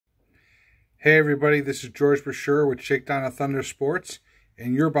Hey everybody, this is George Brasher with Shakedown of Thunder Sports,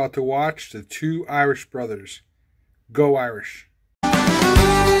 and you're about to watch the two Irish brothers. Go Irish!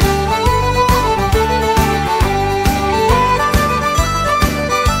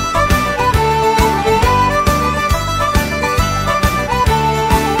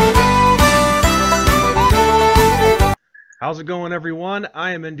 How's it going, everyone?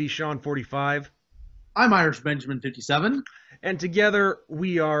 I am ND Sean 45. I'm Irish Benjamin 57. And together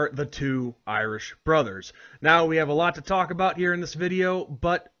we are the two Irish brothers. Now we have a lot to talk about here in this video,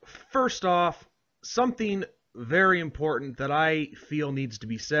 but first off, something very important that I feel needs to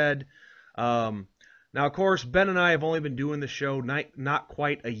be said. Now, of course, Ben and I have only been doing the show not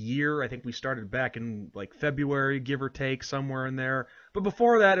quite a year. I think we started back in like February, give or take, somewhere in there. But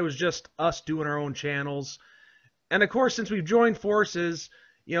before that, it was just us doing our own channels. And of course, since we've joined forces,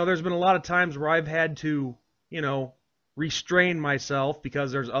 there's been a lot of times where I've had to, restrain myself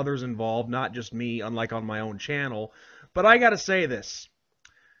because there's others involved, not just me, unlike on my own channel. But I gotta say this.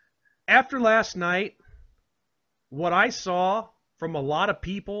 After last night, what I saw from a lot of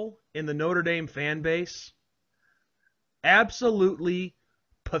people in the Notre Dame fan base, absolutely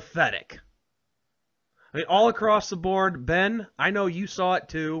pathetic. I mean, all across the board. Ben, I know you saw it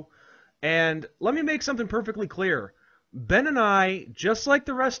too. And let me make something perfectly clear. Ben and I, just like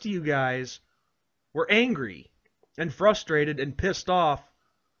the rest of you guys, were angry and frustrated and pissed off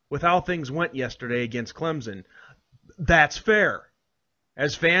with how things went yesterday against Clemson. That's fair.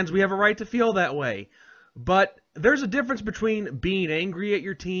 As fans, we have a right to feel that way. But there's a difference between being angry at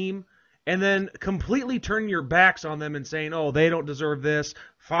your team and then completely turning your backs on them and saying, oh, they don't deserve this,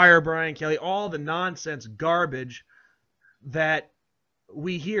 fire Brian Kelly, all the nonsense garbage that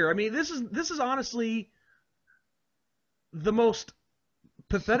we hear. I mean, this is honestly the most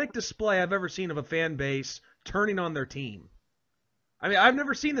pathetic display I've ever seen of a fan base turning on their team. I mean, I've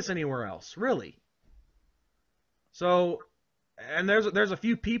never seen this anywhere else, really. So, and there's a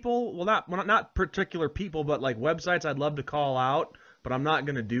few people, well, not particular people, but like websites I'd love to call out, but I'm not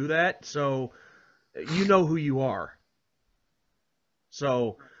going to do that. So, you know who you are.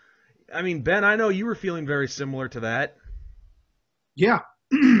 So, I mean, Ben, I know you were feeling very similar to that. Yeah,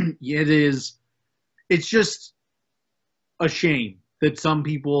 it is. It's just a shame that some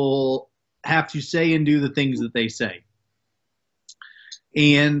people have to say and do the things that they say.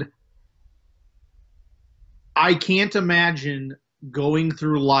 And I can't imagine going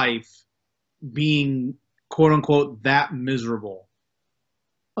through life being, quote unquote, that miserable,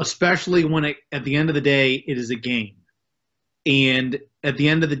 especially when at the end of the day, it is a game. And at the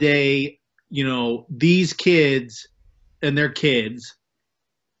end of the day, these kids and their kids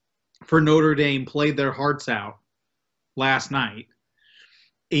for Notre Dame played their hearts out last night,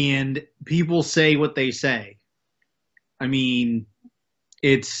 and people say what they say. I mean,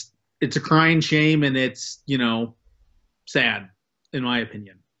 it's a crying shame, and it's sad in my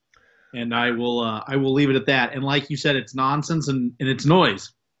opinion. And I will leave it at that. And like you said, it's nonsense and it's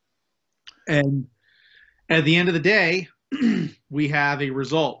noise. And at the end of the day, we have a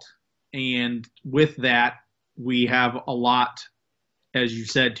result, and with that, we have a lot, as you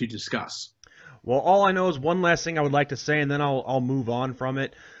said, to discuss. Well, all I know is one last thing I would like to say, and then I'll move on from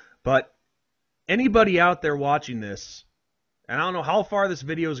it. But anybody out there watching this, and I don't know how far this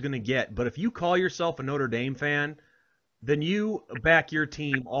video is going to get, but if you call yourself a Notre Dame fan, then you back your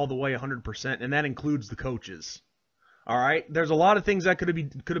team all the way 100%, and that includes the coaches. All right? There's a lot of things that could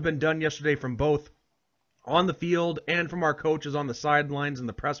have been done yesterday from both on the field and from our coaches on the sidelines and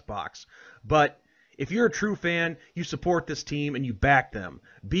the press box. But if you're a true fan, you support this team and you back them.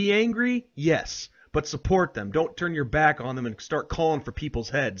 Be angry? Yes. But support them. Don't turn your back on them and start calling for people's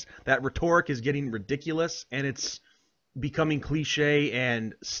heads. That rhetoric is getting ridiculous, and it's becoming cliche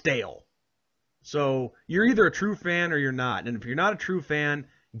and stale. So you're either a true fan or you're not. And if you're not a true fan,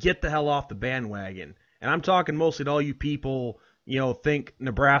 get the hell off the bandwagon. And I'm talking mostly to all you people, think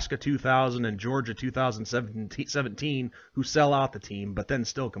Nebraska 2000 and Georgia 2017 who sell out the team but then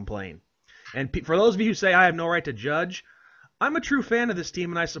still complain. And for those of you who say I have no right to judge, I'm a true fan of this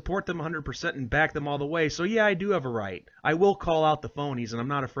team and I support them 100% and back them all the way. So yeah, I do have a right. I will call out the phonies, and I'm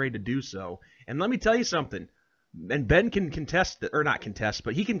not afraid to do so. And let me tell you something, and Ben can contest, or not contest,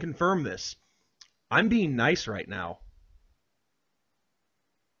 but he can confirm this. I'm being nice right now.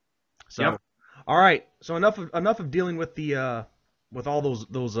 So, yep. All right. So enough of dealing with the with all those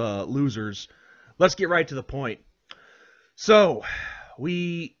losers. Let's get right to the point. So,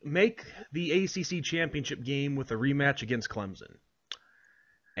 we make the ACC championship game with a rematch against Clemson.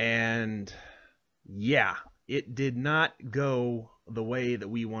 And, yeah, it did not go the way that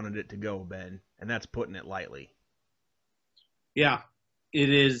we wanted it to go, Ben. And that's putting it lightly. Yeah. It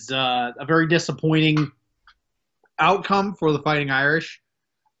is a very disappointing outcome for the Fighting Irish.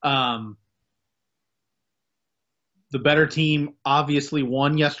 The better team obviously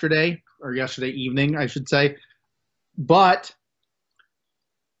won yesterday, or yesterday evening, I should say. But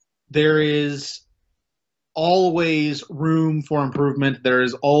there is always room for improvement. There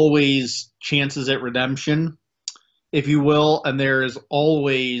is always chances at redemption, if you will, and there is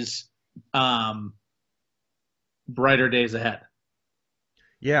always brighter days ahead.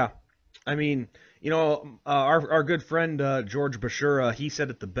 Yeah, I mean, our good friend George Bashura, he said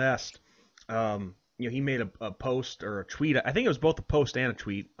it the best. He made a post or a tweet. I think it was both a post and a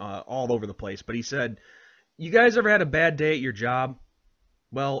tweet, all over the place. But he said, "You guys ever had a bad day at your job?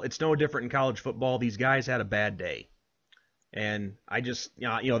 Well, it's no different in college football. These guys had a bad day, and I just,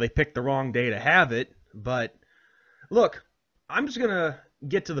 they picked the wrong day to have it. But look, I'm just gonna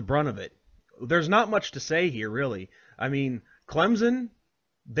get to the brunt of it. There's not much to say here, really. I mean, Clemson."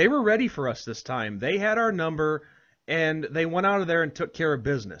 They were ready for us this time. They had our number, and they went out of there and took care of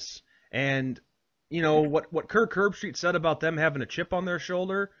business. And, what Kirk Herbstreit said about them having a chip on their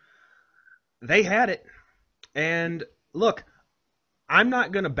shoulder, they had it. And, look, I'm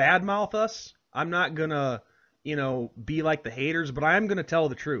not going to badmouth us. I'm not going to, be like the haters, but I am going to tell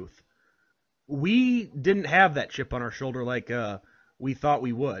the truth. We didn't have that chip on our shoulder like we thought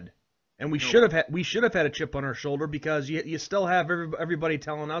we would. And we should have had a chip on our shoulder, because you still have everybody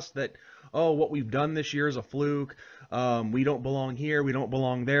telling us that, oh, what we've done this year is a fluke. We don't belong here. We don't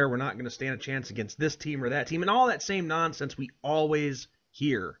belong there. We're not going to stand a chance against this team or that team, and all that same nonsense we always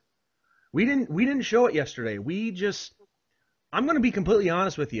hear. We didn't show it yesterday. I'm going to be completely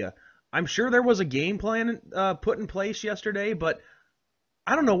honest with you. I'm sure there was a game plan put in place yesterday, but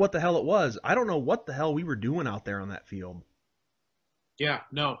I don't know what the hell it was. I don't know what the hell we were doing out there on that field. Yeah,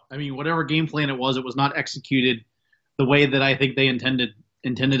 no. I mean, whatever game plan it was not executed the way that I think they intended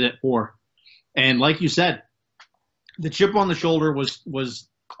it for. And like you said, the chip on the shoulder was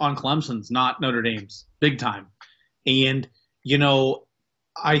on Clemson's, not Notre Dame's, big time. And,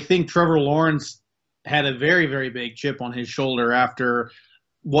 I think Trevor Lawrence had a very, very big chip on his shoulder after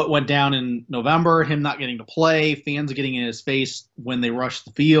what went down in November, him not getting to play, fans getting in his face when they rushed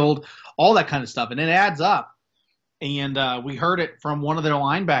the field, all that kind of stuff. And it adds up. And we heard it from one of their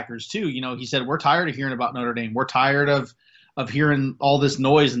linebackers, too. He said, we're tired of hearing about Notre Dame. We're tired of hearing all this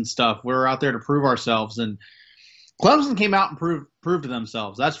noise and stuff. We're out there to prove ourselves. And Clemson came out and proved to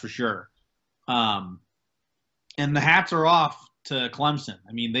themselves, that's for sure. And the hats are off to Clemson.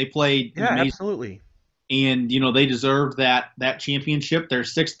 I mean, they played amazing. Absolutely. And, they deserved that championship. They're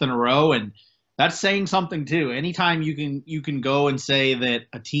sixth in a row, and that's saying something, too. Anytime you can go and say that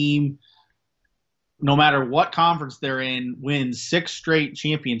a team – no matter what conference they're in, wins 6 straight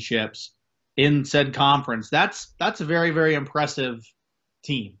championships in said conference, that's a very, very impressive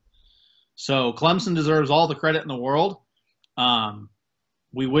team. So Clemson deserves all the credit in the world.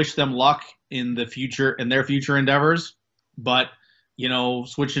 We wish them luck in their future endeavors. But,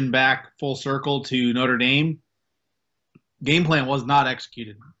 switching back full circle to Notre Dame, game plan was not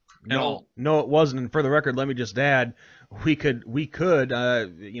executed at all. No, it wasn't. And for the record, let me just add, we could, we'll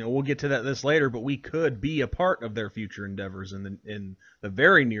get to this later, but we could be a part of their future endeavors in the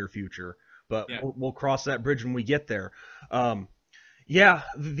very near future. But yeah, we'll cross that bridge when we get there. Like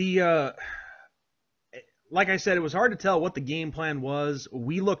I said, it was hard to tell what the game plan was.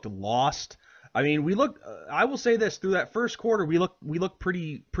 We looked lost. I mean, I will say this, through that first quarter, we looked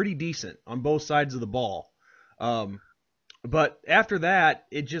pretty decent on both sides of the ball. But after that,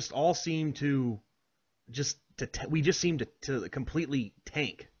 it just all seemed to we just seemed to completely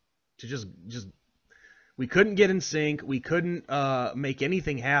tank. To just we couldn't get in sync. We couldn't make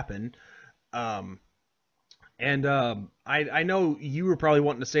anything happen. I know you were probably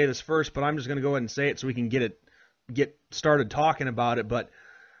wanting to say this first, but I'm just going to go ahead and say it so we can get started talking about it. But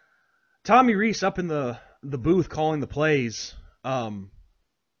Tommy Rees up in the booth calling the plays.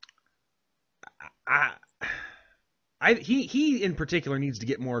 He in particular needs to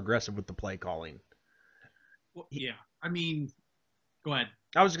get more aggressive with the play calling. Well, yeah, I mean, go ahead.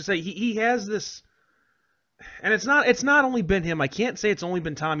 I was gonna say he has this, and it's not only been him. I can't say it's only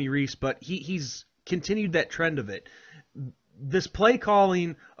been Tommy Rees, but he's continued that trend of it. This play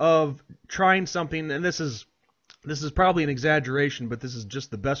calling of trying something, and this is probably an exaggeration, but this is just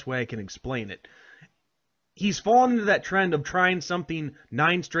the best way I can explain it. He's fallen into that trend of trying something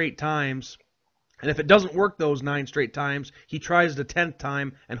 9 straight times, and if it doesn't work those 9 straight times, he tries the 10th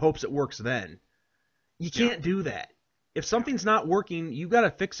time and hopes it works then. You can't do that. If something's not working, you got to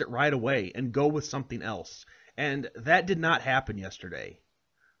fix it right away and go with something else. And that did not happen yesterday.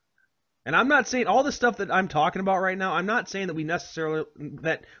 And I'm not saying all the stuff that I'm talking about right now. I'm not saying that we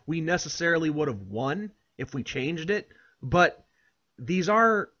necessarily would have won if we changed it, but these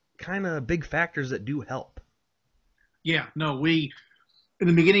are kind of big factors that do help. Yeah, no, we in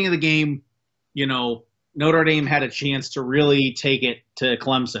the beginning of the game, Notre Dame had a chance to really take it to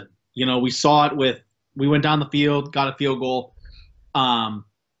Clemson. We saw it we went down the field, got a field goal, and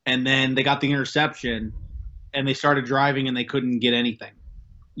then they got the interception, and they started driving and they couldn't get anything.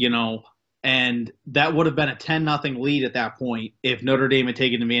 And that would have been a 10-0 lead at that point if Notre Dame had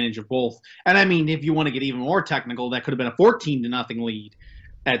taken advantage of both. And I mean, if you want to get even more technical, that could have been a 14-0 lead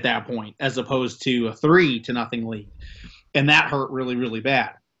at that point, as opposed to a 3-0 lead. And that hurt really, really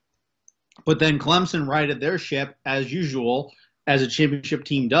bad. But then Clemson righted their ship, as usual, as a championship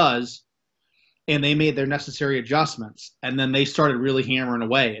team does, and they made their necessary adjustments. And then they started really hammering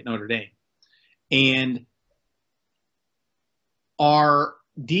away at Notre Dame. And our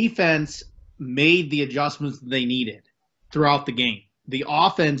defense made the adjustments that they needed throughout the game. The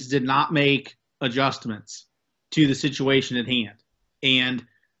offense did not make adjustments to the situation at hand. And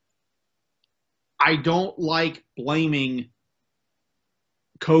I don't like blaming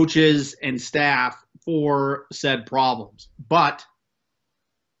coaches and staff for said problems. But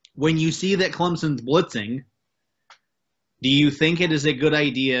when you see that Clemson's blitzing, do you think it is a good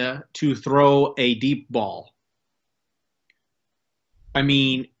idea to throw a deep ball? I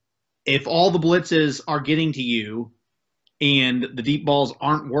mean, if all the blitzes are getting to you and the deep balls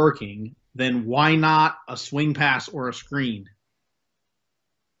aren't working, then why not a swing pass or a screen?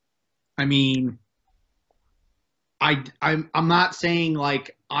 I mean, I'm not saying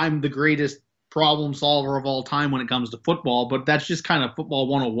like I'm the greatest problem solver of all time when it comes to football, but that's just kind of football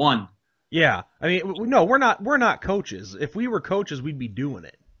 101. Yeah, I mean, no, we're not coaches. If we were coaches, we'd be doing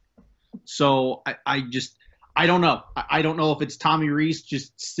it. So I don't know. I don't know if it's Tommy Rees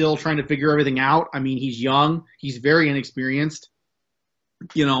just still trying to figure everything out. I mean, he's young. He's very inexperienced.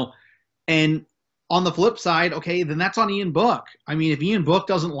 And on the flip side, okay, then that's on Ian Book. I mean, if Ian Book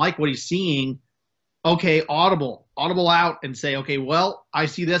doesn't like what he's seeing, okay, audible out and say, okay, well, I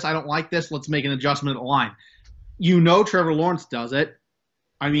see this. I don't like this. Let's make an adjustment at the line. Trevor Lawrence does it.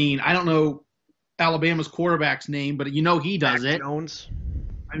 I mean, I don't know Alabama's quarterback's name, but he does Mac it. Jones.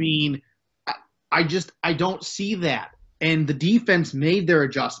 I mean, I don't see that. And the defense made their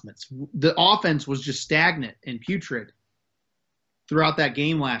adjustments. The offense was just stagnant and putrid throughout that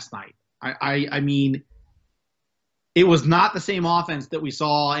game last night. I mean, it was not the same offense that we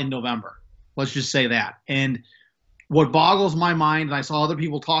saw in November. Let's just say that. And what boggles my mind, and I saw other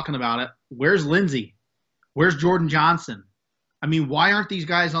people talking about it, where's Lindsey? Where's Jordan Johnson? I mean, why aren't these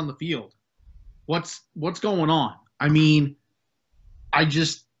guys on the field? What's going on? I mean,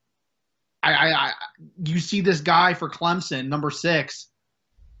 you see this guy for Clemson, number 6,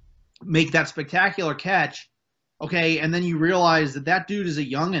 make that spectacular catch, okay, and then you realize that dude is a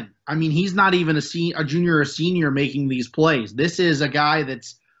youngin'. I mean, he's not even a junior or a senior making these plays. This is a guy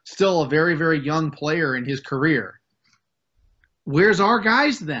that's still a very, very young player in his career. Where's our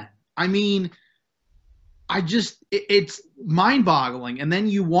guys then? I mean, it's mind-boggling, and then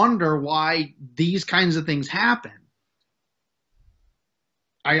you wonder why these kinds of things happen.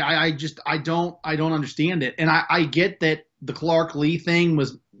 I don't understand it. And I get that the Clark Lee thing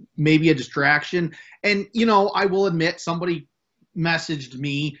was maybe a distraction. And, I will admit somebody messaged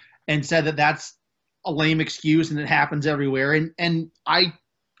me and said that that's a lame excuse and it happens everywhere. And I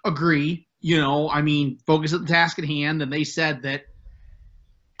agree, I mean, focus at the task at hand. And they said that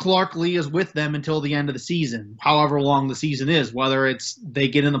Clark Lee is with them until the end of the season, however long the season is, whether it's they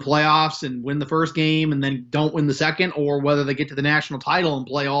get in the playoffs and win the first game and then don't win the second, or whether they get to the national title and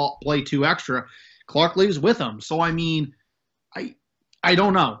play 2 extra. Clark Lee's with them. So, I mean, I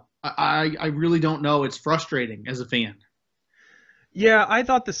don't know. I really don't know. It's frustrating as a fan. Yeah, I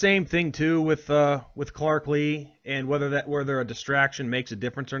thought the same thing too with Clark Lee, and whether a distraction makes a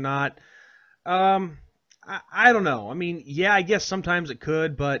difference or not. I don't know. I mean, yeah, I guess sometimes it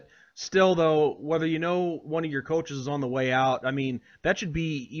could, but still, though, whether one of your coaches is on the way out, I mean, that should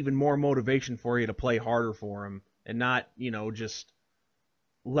be even more motivation for you to play harder for him and not, just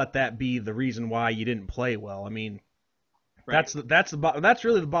let that be the reason why you didn't play well. I mean, right. that's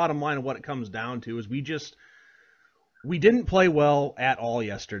really the bottom line of what it comes down to is we didn't play well at all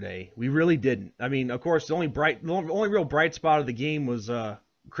yesterday. We really didn't. I mean, of course, the only real bright spot of the game was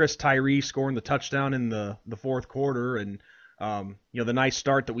Chris Tyree scoring the touchdown in the fourth quarter, and the nice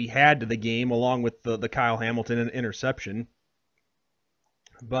start that we had to the game, along with the Kyle Hamilton interception.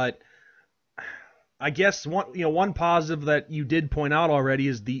 But I guess one positive that you did point out already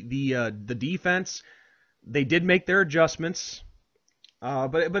is the defense. They did make their adjustments.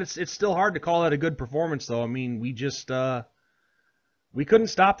 But it's still hard to call that a good performance, though. I mean, we couldn't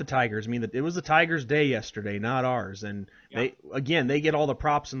stop the Tigers. I mean, it was the Tigers' day yesterday, not ours. And they get all the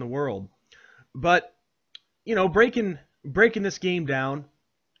props in the world. But breaking this game down,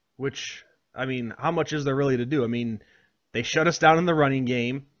 which, I mean, how much is there really to do? I mean, they shut us down in the running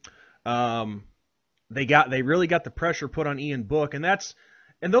game. They really got the pressure put on Ian Book,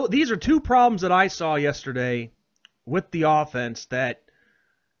 these are two problems that I saw yesterday with the offense that,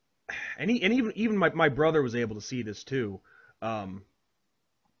 and even my brother was able to see this too.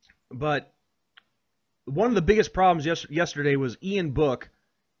 But one of the biggest problems yesterday was Ian Book.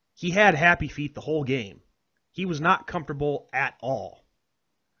 He had happy feet the whole game. He was not comfortable at all.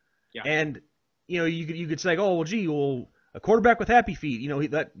 Yeah. And you could say, oh well, a quarterback with happy feet,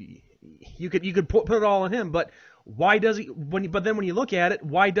 you could put it all on him. But why does he? But then when you look at it,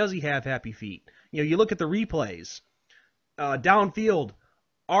 why does he have happy feet? You look at the replays downfield.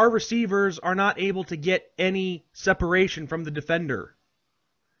 Our receivers are not able to get any separation from the defender.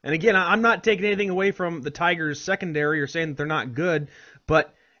 And again, I'm not taking anything away from the Tigers' secondary or saying that they're not good,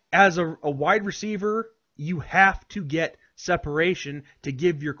 but as a wide receiver, you have to get separation to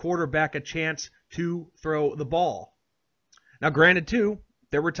give your quarterback a chance to throw the ball. Now, granted, too,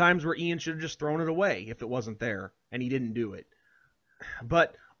 there were times where Ian should have just thrown it away if it wasn't there, and he didn't do it.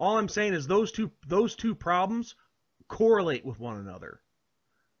 But all I'm saying is those two problems correlate with one another.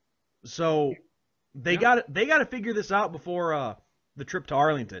 So they got to figure this out before the trip to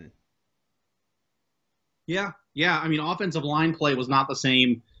Arlington. Yeah. I mean, offensive line play was not the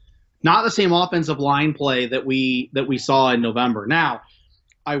same offensive line play that we saw in November. Now,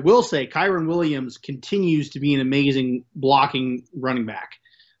 I will say Kyron Williams continues to be an amazing blocking running back.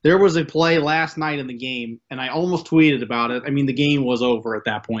 There was a play last night in the game, and I almost tweeted about it. I mean, the game was over at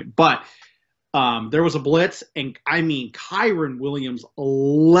that point, but there was a blitz, and I mean, Kyron Williams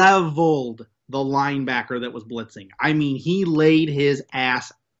leveled the linebacker that was blitzing. I mean, he laid his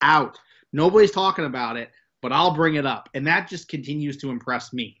ass out. Nobody's talking about it, but I'll bring it up, and that just continues to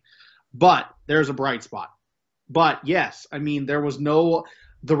impress me. But there's a bright spot. But yes, I mean, there was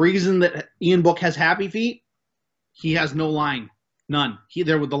the reason that Ian Book has happy feet, he has no line. None.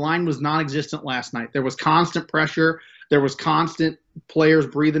 The line was non-existent last night. There was constant pressure. There was constant players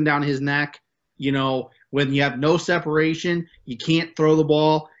breathing down his neck. When you have no separation, you can't throw the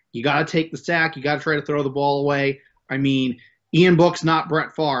ball. You got to take the sack. You got to try to throw the ball away. I mean, Ian Book's not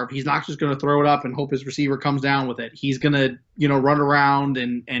Brett Favre. He's not just going to throw it up and hope his receiver comes down with it. He's going to, run around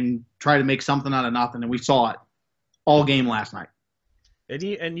and try to make something out of nothing. And we saw it all game last night.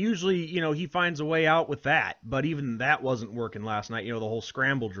 And usually, he finds a way out with that. But even that wasn't working last night, the whole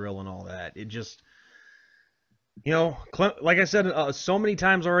scramble drill and all that. It just, like I said so many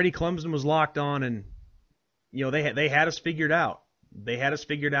times already, Clemson was locked on and, they had us figured out. They had us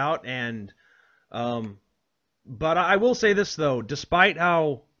figured out. And, but I will say this, though. Despite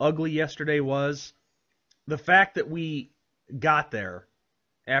how ugly yesterday was, the fact that we got there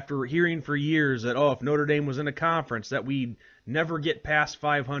after hearing for years that, if Notre Dame was in a conference, that we'd never get past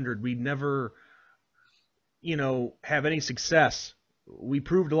 500, we'd never, have any success. We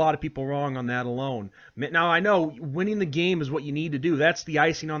proved a lot of people wrong on that alone. Now, I know winning the game is what you need to do. That's the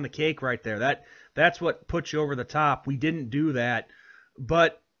icing on the cake right there. That's what puts you over the top. We didn't do that.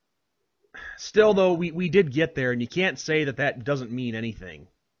 But still, though, we did get there, and you can't say that doesn't mean anything.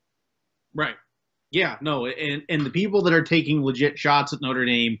 Right. Yeah, no, and the people that are taking legit shots at Notre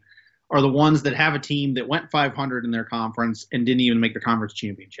Dame are the ones that have a team that went 500 in their conference and didn't even make the conference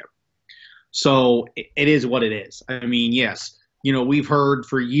championship. So it is what it is. I mean, yes, we've heard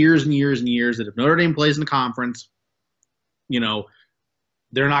for years and years and years that if Notre Dame plays in the conference, they're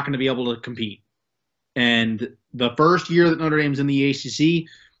not going to be able to compete. And the first year that Notre Dame's in the ACC,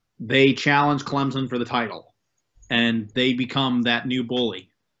 they challenge Clemson for the title, and they become that new bully.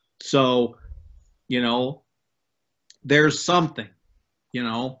 So, there's something,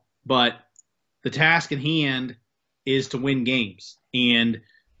 but the task at hand is to win games. And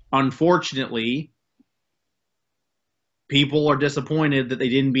unfortunately, people are disappointed that they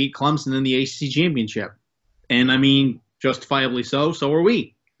didn't beat Clemson in the ACC championship. And I mean, justifiably so. So are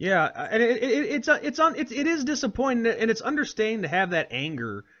we. Yeah, and it is disappointing, and it's understanding to have that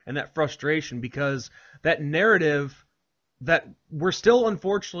anger and that frustration because that narrative that we're still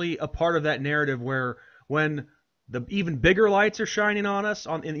unfortunately a part of that narrative where when the even bigger lights are shining on us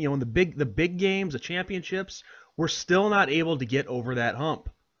in the big games, the championships, we're still not able to get over that hump.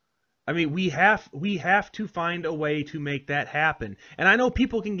 I mean, we have to find a way to make that happen. And I know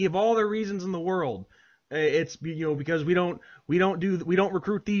people can give all their reasons in the world. It's because we don't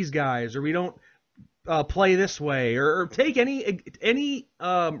recruit these guys, or we don't play this way, or take any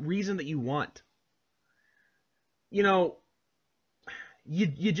reason that you want. You know,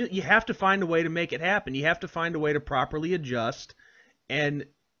 you have to find a way to make it happen. You have to find a way to properly adjust and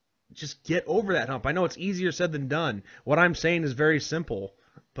just get over that hump. I know it's easier said than done. What I'm saying is very simple,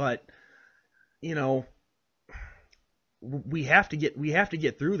 but you know, we have to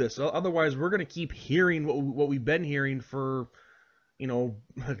get through this. Otherwise, we're going to keep hearing what we've been hearing for, you know,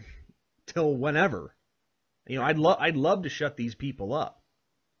 till whenever. You know, I'd love to shut these people up,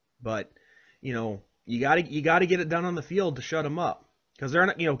 but you know, you got to get it done on the field to shut them up, because they're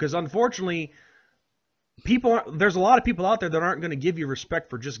not, you know, because unfortunately, there's a lot of people out there that aren't going to give you respect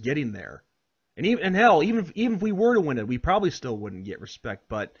for just getting there, and even if we were to win it, we probably still wouldn't get respect.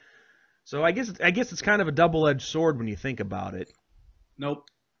 But so I guess it's kind of a double-edged sword when you think about it. Nope.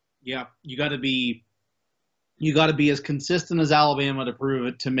 Yeah, you got to be as consistent as Alabama to prove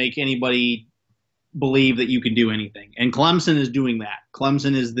it, to make anybody believe that you can do anything. And Clemson is doing that.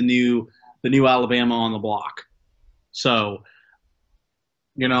 Clemson is the new Alabama on the block. So,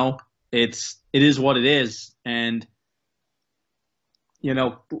 you know, it is what it is. And, you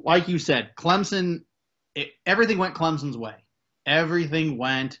know, like you said, Clemson, everything went Clemson's way. Everything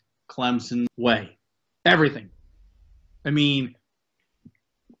went Clemson's way. Everything. I mean,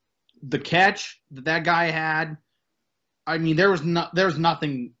 the catch that guy had, I mean, there was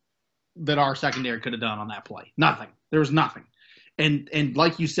nothing that our secondary could have done on that play. Nothing. There was nothing. And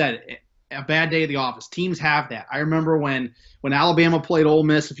like you said, a bad day at the office. Teams have that. I remember when Alabama played Ole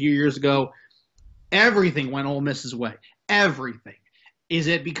Miss a few years ago, everything went Ole Miss's way. Everything. Is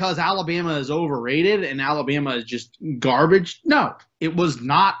it because Alabama is overrated and Alabama is just garbage? No, it was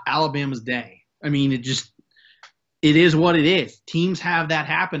not Alabama's day. I mean, it is what it is. Teams have that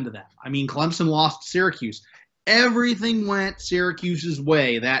happen to them. I mean, Clemson lost to Syracuse. Everything went Syracuse's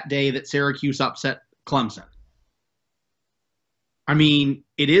way that day that Syracuse upset Clemson. I mean,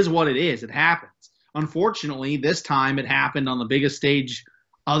 it is what it is. It happens. Unfortunately, this time it happened on the biggest stage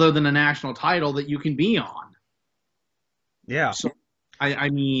other than a national title that you can be on. Yeah. So,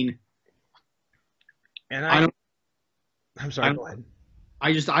 I mean, and I'm sorry. Go ahead. I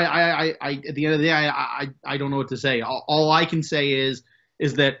at the end of the day, I don't know what to say. All I can say is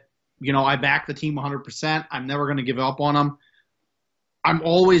that, you know, I back the team 100%. I'm never going to give up on them. I'm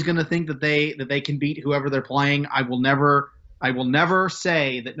always going to think that they can beat whoever they're playing. I will never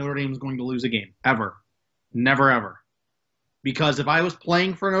say that Notre Dame is going to lose a game, ever. Never, ever. Because if I was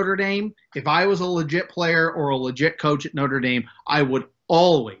playing for Notre Dame, if I was a legit player or a legit coach at Notre Dame, I would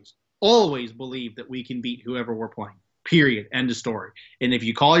always believe that we can beat whoever we're playing. Period. End of story. And if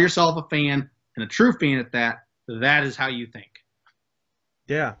you call yourself a fan, and a true fan at that, that is how you think.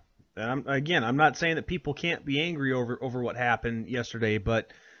 Yeah. I'm not saying that people can't be angry over what happened yesterday,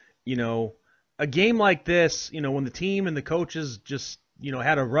 but, you know, a game like this, you know, when the team and the coaches just, you know,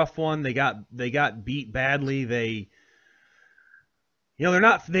 had a rough one, they got beat badly, they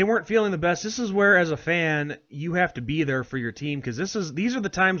weren't feeling the best. This is where, as a fan, you have to be there for your team, because these are the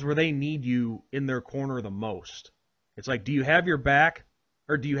times where they need you in their corner the most. It's like, do you have your back,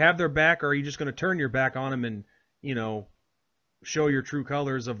 or do you have their back, or are you just going to turn your back on them and, you know, show your true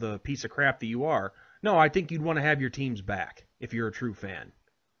colors of the piece of crap that you are? No, I think you'd want to have your team's back if you're a true fan.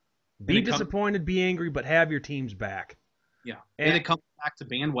 Be disappointed, be angry, but have your team's back. Yeah, and it comes back to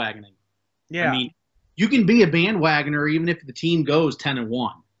bandwagoning. Yeah. I mean, you can be a bandwagoner even if the team goes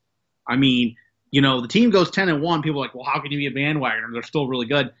 10-1. I mean, you know, the team goes 10-1, people are like, well, how can you be a bandwagoner? They're still really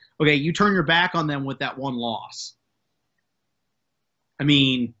good. Okay, you turn your back on them with that one loss. I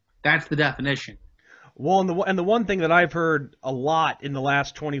mean, that's the definition. Well, and the one thing that I've heard a lot in the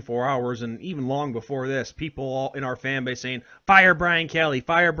last 24 hours, and even long before this, people all in our fan base saying, fire Brian Kelly,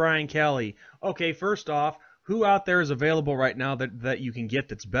 fire Brian Kelly. Okay, first off, who out there is available right now that you can get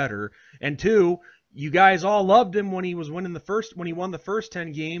that's better? And two, you guys all loved him when he won the first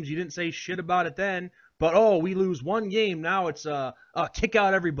 10 games. You didn't say shit about it then, but oh, we lose one game, now it's kick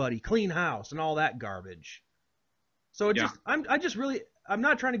out everybody, clean house, and all that garbage. So I'm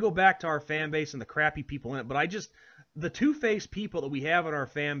not trying to go back to our fan base and the crappy people in it, but the two-faced people that we have in our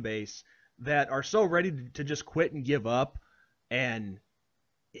fan base that are so ready to just quit and give up, and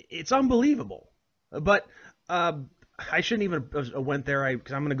it's unbelievable. But I shouldn't even have went there,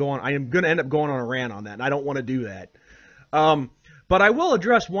 because I'm going to go on. I am going to end up going on a rant on that, and I don't want to do that. But I will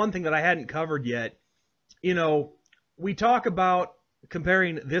address one thing that I hadn't covered yet. You know, we talk about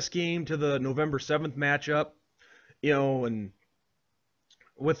comparing this game to the November 7th matchup, you know, and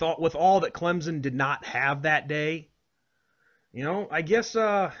with all that Clemson did not have that day, you know, I guess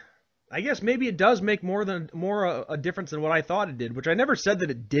maybe it does make more a difference than what I thought it did, which I never said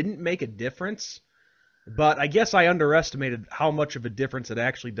that it didn't make a difference. But I guess I underestimated how much of a difference it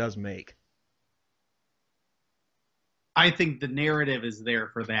actually does make. I think the narrative is there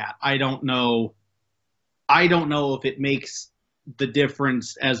for that. I don't know. I don't know if it makes the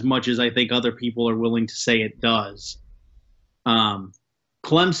difference as much as I think other people are willing to say it does.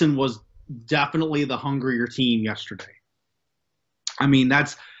 Clemson was definitely the hungrier team yesterday. I mean,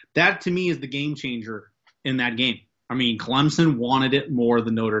 that to me is the game changer in that game. I mean, Clemson wanted it more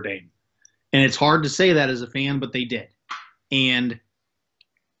than Notre Dame. And it's hard to say that as a fan, but they did. And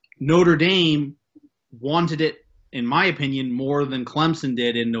Notre Dame wanted it, in my opinion, more than Clemson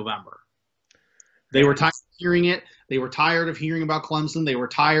did in November. They were tired of hearing it. They were tired of hearing about Clemson. They were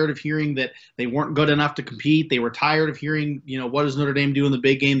tired of hearing that they weren't good enough to compete. They were tired of hearing, what does Notre Dame do in the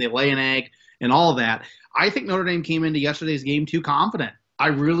big game? They lay an egg and all of that. I think Notre Dame came into yesterday's game too confident. I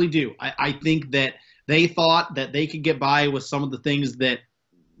really do. I think that they thought that they could get by with some of the things that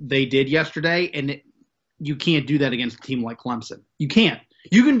they did yesterday, and you can't do that against a team like Clemson. You can't.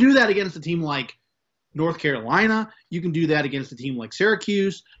 You can do that against a team like North Carolina. You can do that against a team like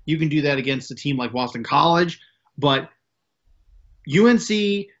Syracuse. You can do that against a team like Boston College. But UNC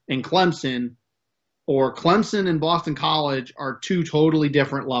and Clemson, or Clemson and Boston College, are two totally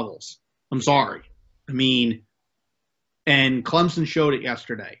different levels. I'm sorry. I mean, and Clemson showed it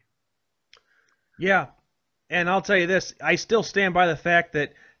yesterday. Yeah, and I'll tell you this, I still stand by the fact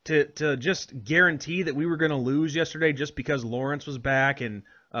that to just guarantee that we were going to lose yesterday just because Lawrence was back and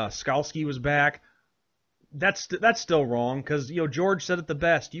Skalski was back, that's still wrong, because George said it the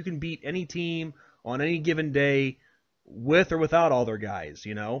best. You can beat any team on any given day with or without all their guys.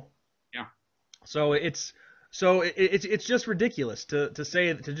 Yeah. So it's just ridiculous to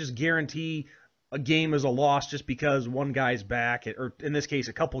say, to just guarantee a game is a loss just because one guy's back, or in this case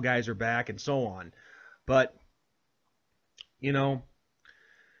a couple guys are back, and so on. But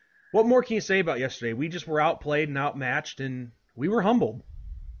what more can you say about yesterday? We just were outplayed and outmatched, and we were humbled.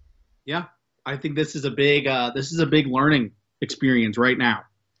 Yeah, I think this is a big learning experience right now.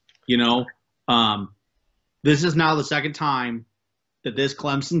 This is now the second time that this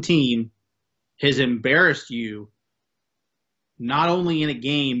Clemson team has embarrassed you, not only in a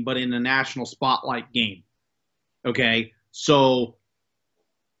game but in a national spotlight game. Okay, so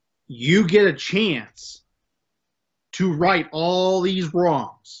you get a chance to right all these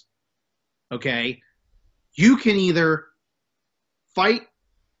wrongs. Okay, you can either fight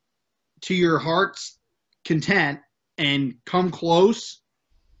to your heart's content and come close,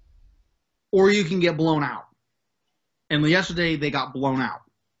 or you can get blown out. And yesterday they got blown out.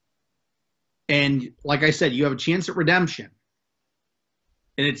 And like I said, you have a chance at redemption.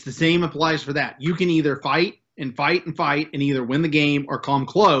 And it's the same applies for that. You can either fight and fight and fight and either win the game or come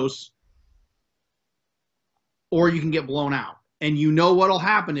close, or you can get blown out. And you know what'll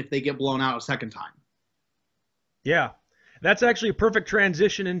happen if they get blown out a second time. Yeah. That's actually a perfect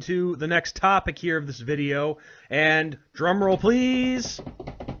transition into the next topic here of this video. And drum roll, please.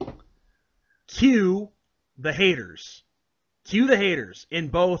 Cue the haters. Cue the haters in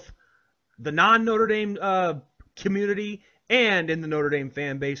both the non-Notre Dame community and in the Notre Dame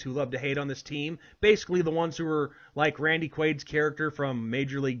fan base who love to hate on this team. Basically the ones who are like Randy Quaid's character from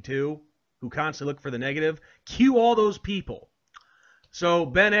Major League 2, who constantly look for the negative. Cue all those people. So,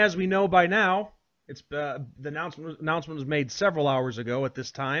 Ben, as we know by now, it's the announcement was made several hours ago at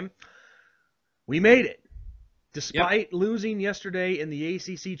this time. We made it. Despite losing yesterday in the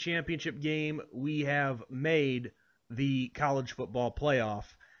ACC championship game, we have made the college football playoff.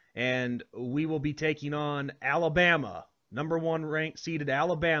 And we will be taking on Alabama, number 1 ranked seeded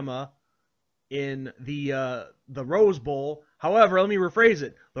Alabama, in the Rose Bowl. However, let me rephrase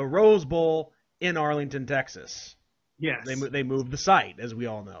it: the Rose Bowl in Arlington, Texas. Yes. They moved the site, as we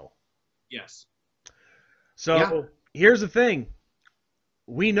all know. Yes. So here's the thing: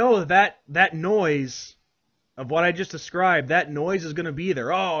 we know that noise of what I just described, that noise is going to be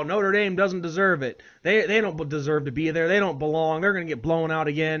there. Oh, Notre Dame doesn't deserve it. They don't deserve to be there. They don't belong. They're going to get blown out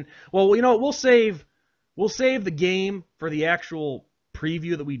again. Well, we'll save the game for the actual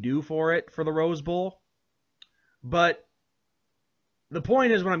preview that we do for it for the Rose Bowl. But the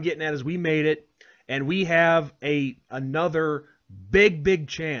point is, what I'm getting at is we made it, and we have another big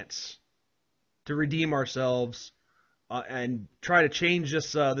chance to redeem ourselves and try to change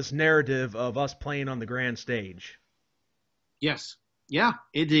this narrative of us playing on the grand stage. Yes. Yeah,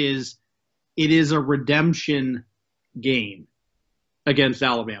 it is. It is a redemption game against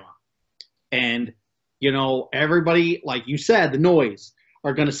Alabama. And, everybody, like you said, the noise,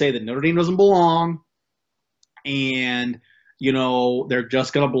 are going to say that Notre Dame doesn't belong, and, they're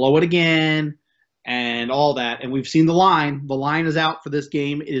just going to blow it again and all that. And we've seen the line. The line is out for this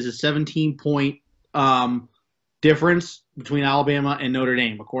game. It is a 17-point difference between Alabama and Notre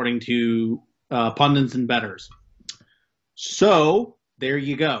Dame, according to pundits and bettors. So there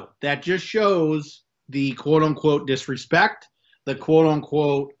you go. That just shows the quote-unquote disrespect, the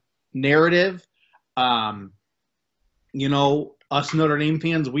quote-unquote narrative. Us Notre Dame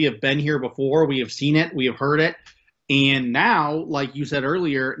fans, we have been here before. We have seen it. We have heard it. And now, like you said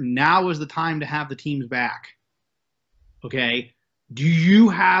earlier, now is the time to have the teams back. Okay? Do you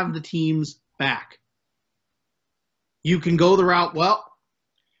have the teams back? You can go the route, well,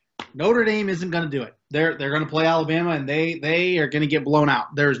 Notre Dame isn't going to do it. They're going to play Alabama, and they are going to get blown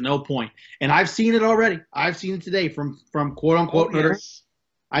out. There's no point. And I've seen it already. I've seen it today from quote-unquote Notre Dame.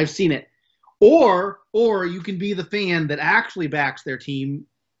 I've seen it. Or you can be the fan that actually backs their team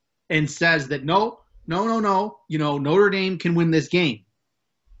and says that no, Notre Dame can win this game.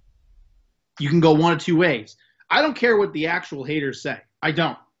 You can go one of two ways. I don't care what the actual haters say. I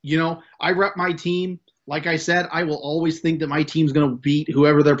don't. I rep my team. Like I said, I will always think that my team's going to beat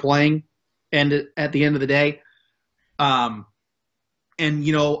whoever they're playing, and at the end of the day, I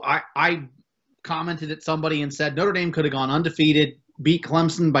commented at somebody and said Notre Dame could have gone undefeated, beat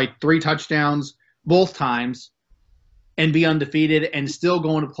Clemson by 3 touchdowns both times, and be undefeated, and still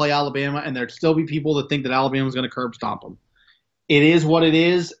going to play Alabama, and there'd still be people that think that Alabama's going to curb stomp them. It is what it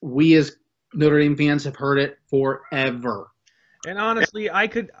is. We as Notre Dame fans have heard it forever. And honestly, I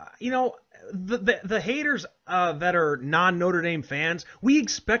could, the haters that are non-Notre Dame fans, we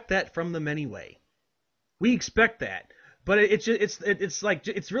expect that from them anyway. We expect that. But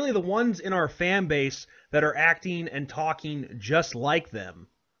it's really the ones in our fan base that are acting and talking just like them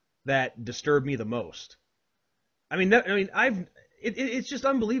that disturb me the most. It's just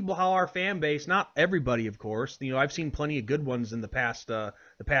unbelievable how our fan base, not everybody, of course, I've seen plenty of good ones in the past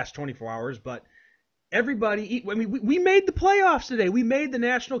 24 hours, but everybody, we made the playoffs today. We made the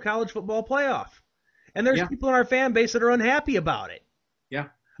National College Football Playoff. And there's people in our fan base that are unhappy about it. Yeah.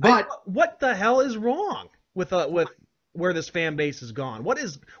 But what the hell is wrong with where this fan base has gone? What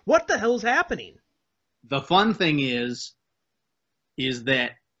the hell is happening? The fun thing is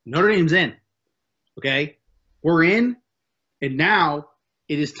that Notre Dame's in. Okay? We're in, and now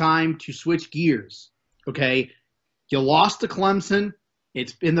it is time to switch gears. Okay? You lost to Clemson.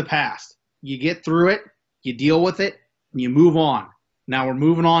 It's in the past. You get through it, you deal with it, and you move on. Now we're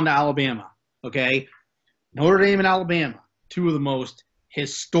moving on to Alabama. Okay? Notre Dame and Alabama, 2 of the most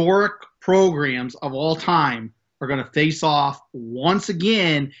historic programs of all time, are going to face off once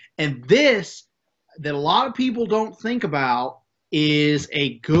again. And this, that a lot of people don't think about, is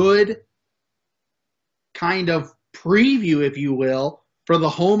a good kind of preview, if you will, for the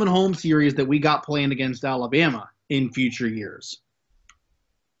home and home series that we got playing against Alabama in future years.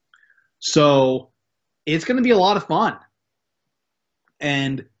 So it's going to be a lot of fun.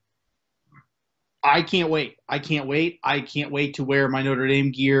 And I can't wait. I can't wait to wear my Notre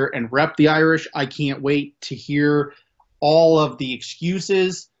Dame gear and rep the Irish. I can't wait to hear all of the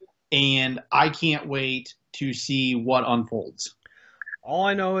excuses, and I can't wait to see what unfolds. All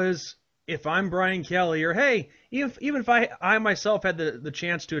I know is if I'm Brian Kelly, or hey, even if I myself had the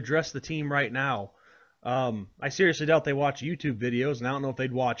chance to address the team right now, I seriously doubt they watch YouTube videos, and I don't know if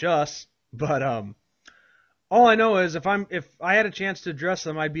they'd watch us. But all I know is if I had a chance to address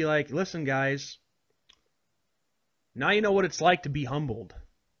them, I'd be like, listen, guys, now you know what it's like to be humbled.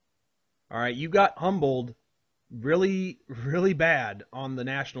 All right, you got humbled really, really bad on the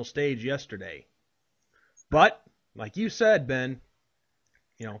national stage yesterday. But like you said, Ben,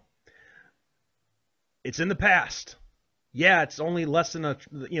 it's in the past. Yeah, it's only less than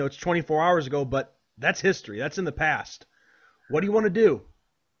it's 24 hours ago, but that's history. That's in the past. What do you want to do?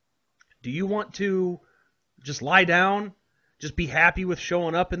 Do you want to just lie down, just be happy with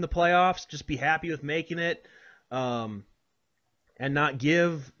showing up in the playoffs, just be happy with making it, and not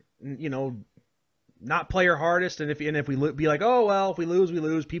give, not play your hardest, and if we be like, oh well, if we lose, we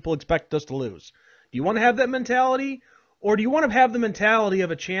lose. People expect us to lose. Do you want to have that mentality, or do you want to have the mentality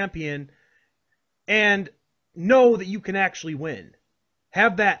of a champion and know that you can actually win?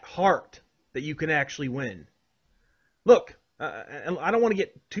 Have that heart that you can actually win. Look. And I don't want to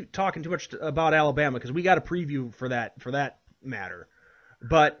get talking too much about Alabama because we got a preview for that matter.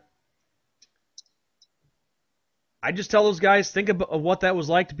 But I just tell those guys, think of what that was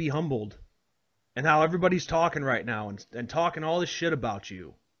like to be humbled and how everybody's talking right now and talking all this shit about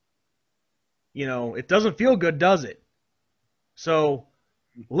you. It doesn't feel good, does it? So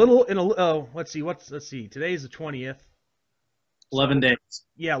let's see. Today's the 20th. 11 days.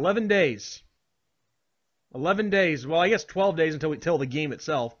 Yeah, 11 days. 11 days. Well, I guess 12 days until the game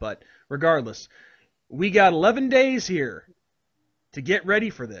itself, but regardless, we got 11 days here to get ready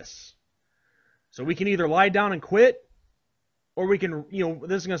for this. So we can either lie down and quit, or we can,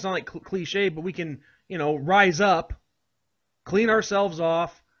 this is going to sound like cliche, but we can, rise up, clean ourselves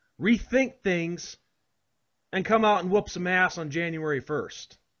off, rethink things, and come out and whoop some ass on January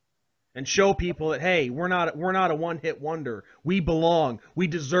 1st. And show people that, hey, we're not a one-hit wonder. We belong. We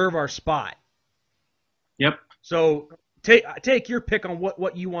deserve our spot. Yep. So take your pick on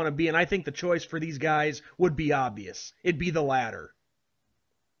what you want to be, and I think the choice for these guys would be obvious. It'd be the latter.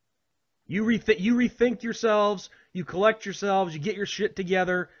 You rethink yourselves, you collect yourselves, you get your shit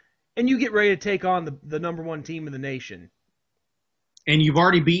together, and you get ready to take on the number one team in the nation. And you've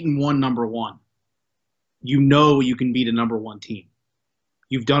already beaten one number one. You know you can beat a number one team.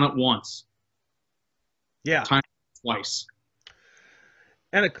 You've done it once. Yeah. Twice.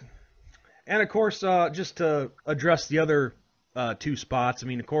 And of course, just to address the other two spots, I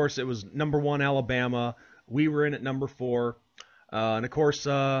mean, of course, it was number 1 Alabama. We were in at number 4. And of course,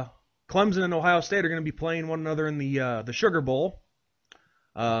 Clemson and Ohio State are going to be playing one another in the Sugar Bowl.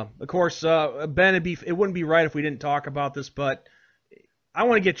 Of course, Ben, it wouldn't be right if we didn't talk about this, but I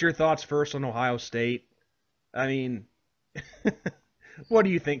want to get your thoughts first on Ohio State. I mean, what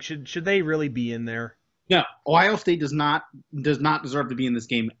do you think? Should they really be in there? No, Ohio State does not deserve to be in this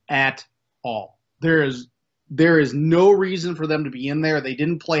game at all. There is no reason for them to be in there. They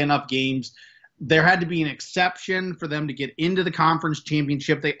didn't play enough games. There had to be an exception for them to get into the conference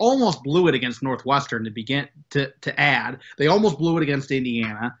championship. They almost blew it against Northwestern to add. They almost blew it against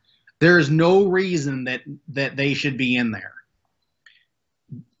Indiana. There is no reason that they should be in there.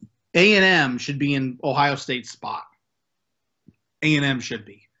 A&M should be in Ohio State's spot. A&M should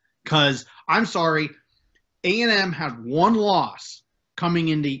be. Because, I'm sorry, A&M had one loss coming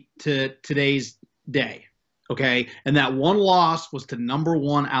into today's day, okay? And that one loss was to number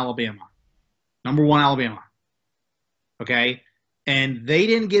 1 Alabama. Number 1 Alabama, okay? And they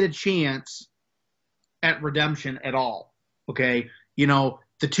didn't get a chance at redemption at all, okay?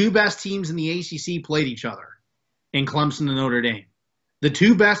 The two best teams in the ACC played each other in Clemson and Notre Dame. The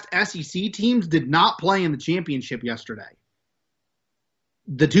two best SEC teams did not play in the championship yesterday.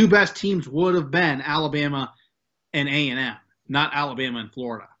 The two best teams would have been Alabama and A&M, not Alabama and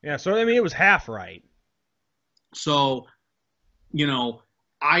Florida. Yeah, so, I mean, it was half right. So,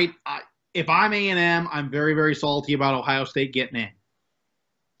 if I'm A&M, I'm very, very salty about Ohio State getting in.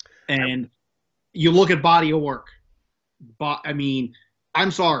 And you look at body of work. I mean, I'm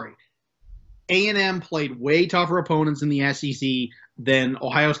sorry. A&M played way tougher opponents in the SEC than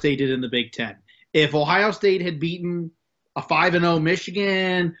Ohio State did in the Big Ten. If Ohio State had beaten a 5-0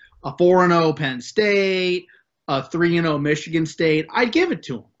 Michigan, a 4-0 Penn State, a 3-0 Michigan State, I'd give it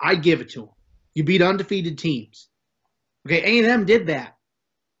to them. You beat undefeated teams. Okay, A&M did that.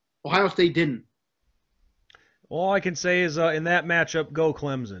 Ohio State didn't. All I can say is in that matchup, go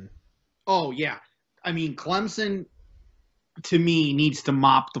Clemson. Oh, yeah. I mean, Clemson, to me, needs to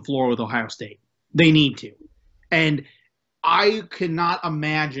mop the floor with Ohio State. They need to. And I cannot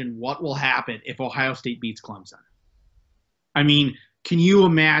imagine what will happen if Ohio State beats Clemson. I mean, can you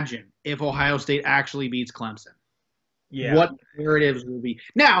imagine if Ohio State actually beats Clemson? Yeah. What narratives will be?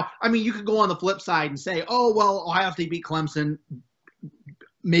 Now, I mean, you could go on the flip side and say, oh, well, Ohio State beat Clemson.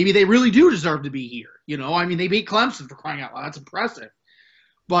 Maybe they really do deserve to be here. I mean, they beat Clemson, for crying out loud. That's impressive.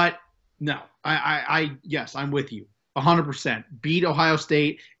 But no, yes, I'm with you 100%. Beat Ohio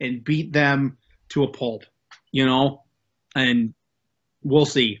State and beat them to a pulp, and we'll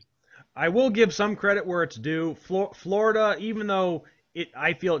see. I will give some credit where it's due. Florida, even though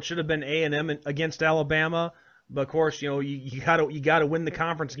I feel it should have been A&M against Alabama, but of course, you gotta win the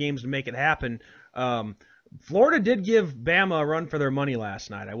conference games to make it happen. Florida did give Bama a run for their money last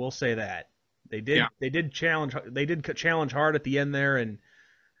night. I will say that they did. Yeah. They did challenge hard at the end there, and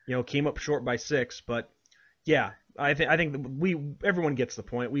came up short by 6. But yeah, I think everyone gets the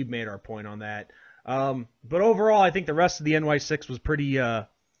point. We've made our point on that. But overall, I think the rest of the NY6 was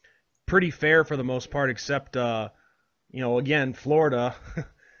pretty fair for the most part, except again, Florida.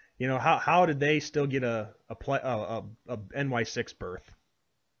 How did they still get a NY6 berth?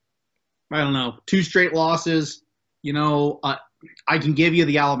 I don't know. 2 straight losses. I can give you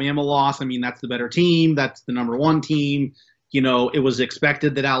the Alabama loss. I mean, that's the better team. That's the number 1 team. It was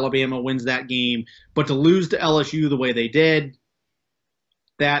expected that Alabama wins that game. But to lose to LSU the way they did,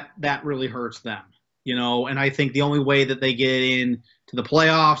 that really hurts them. And I think the only way that they get in to the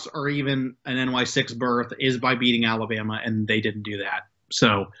playoffs or even an NY6 berth is by beating Alabama, and they didn't do that.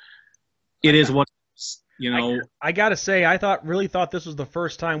 So it is what I gotta say, I really thought this was the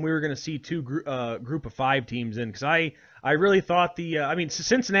first time we were going to see 2 group of 5 teams in, because I really thought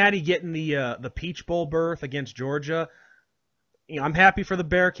Cincinnati getting the Peach Bowl berth against Georgia, I'm happy for the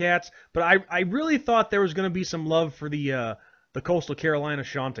Bearcats, but I really thought there was going to be some love for the Coastal Carolina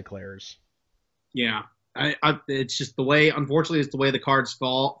Chanticleers. Yeah, it's just the way. Unfortunately, it's the way the cards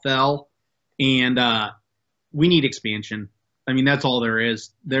fell, and we need expansion. I mean, that's all there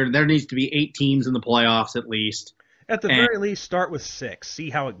is. There needs to be 8 teams in the playoffs at least. At the very least, start with 6. See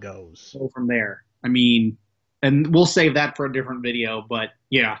how it goes. Go from there. I mean, and we'll save that for a different video. But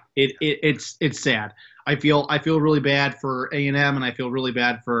yeah, it's sad. I feel really bad for A&M, and I feel really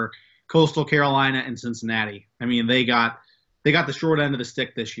bad for Coastal Carolina and Cincinnati. I mean, they got the short end of the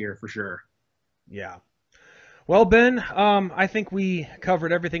stick this year for sure. Yeah. Well, Ben, I think we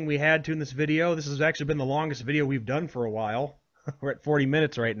covered everything we had to in this video. This has actually been the longest video we've done for a while. We're at 40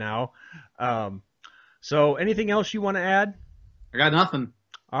 minutes right now. So anything else you want to add? I got nothing.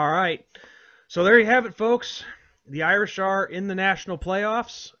 All right. So there you have it, folks. The Irish are in the national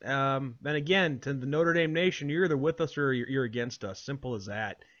playoffs. And again, to the Notre Dame Nation, you're either with us or you're against us. Simple as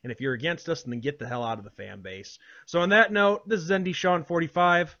that. And if you're against us, then get the hell out of the fan base. So on that note, this is ND Sean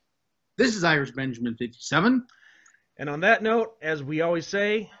 45. This is Irish Benjamin 57. And on that note, as we always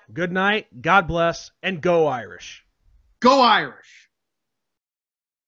say, good night, God bless, and go Irish. Go Irish!